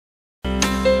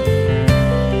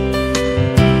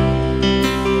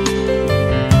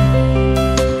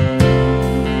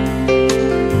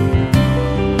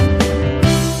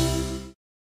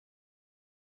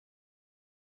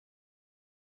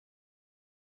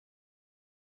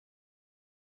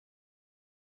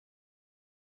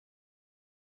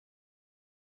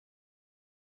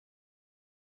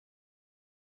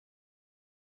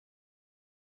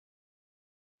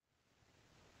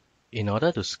In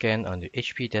order to scan on the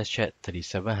HP DeskJet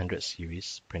 3700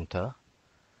 series printer,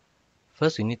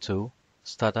 first you need to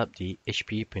start up the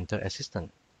HP Printer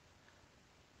Assistant.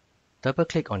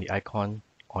 Double-click on the icon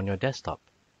on your desktop.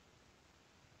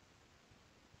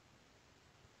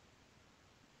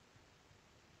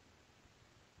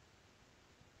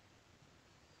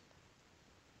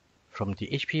 From the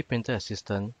HP Printer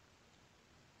Assistant,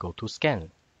 go to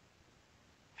Scan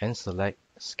and select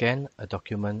Scan a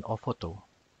document or photo.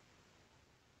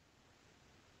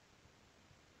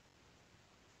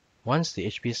 Once the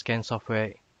HP Scan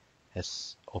software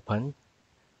has opened,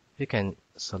 you can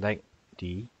select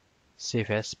the Save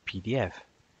as PDF.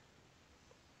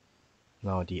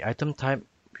 Now the item type,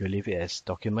 we'll leave it as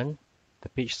document, the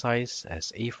page size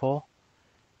as A4,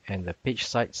 and the page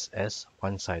size as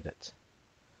one-sided.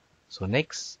 So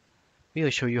next, we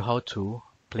will show you how to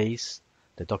place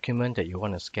the document that you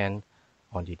want to scan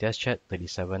on the DeskJet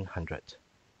 3700.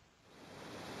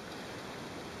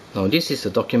 Now this is the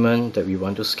document that we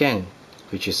want to scan,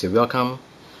 which is a welcome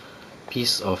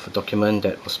piece of document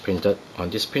that was printed on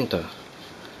this printer.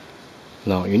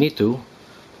 Now you need to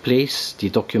place the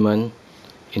document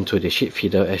into the sheet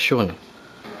feeder as shown.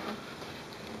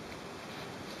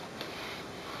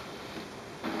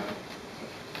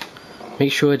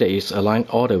 Make sure that it's aligned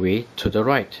all the way to the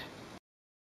right.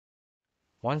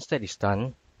 Once that is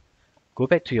done, go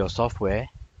back to your software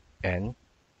and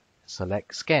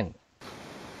select Scan.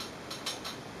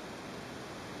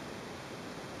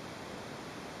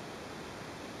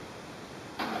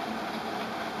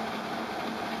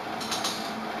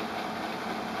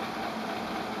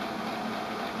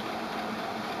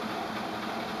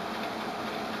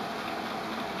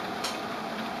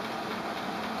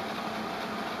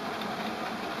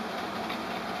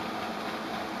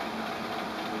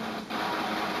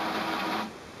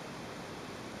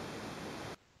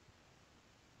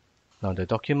 Now the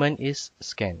document is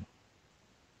scanned.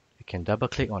 You can double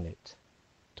click on it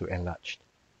to enlarge.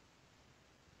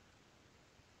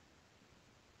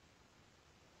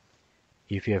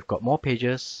 If you have got more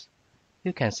pages,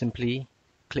 you can simply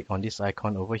click on this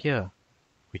icon over here,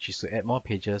 which is to add more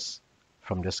pages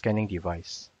from the scanning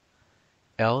device.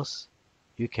 Else,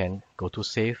 you can go to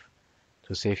Save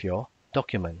to save your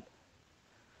document.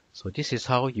 So this is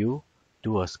how you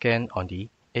do a scan on the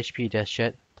HP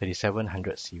DeskJet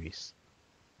 3700 series.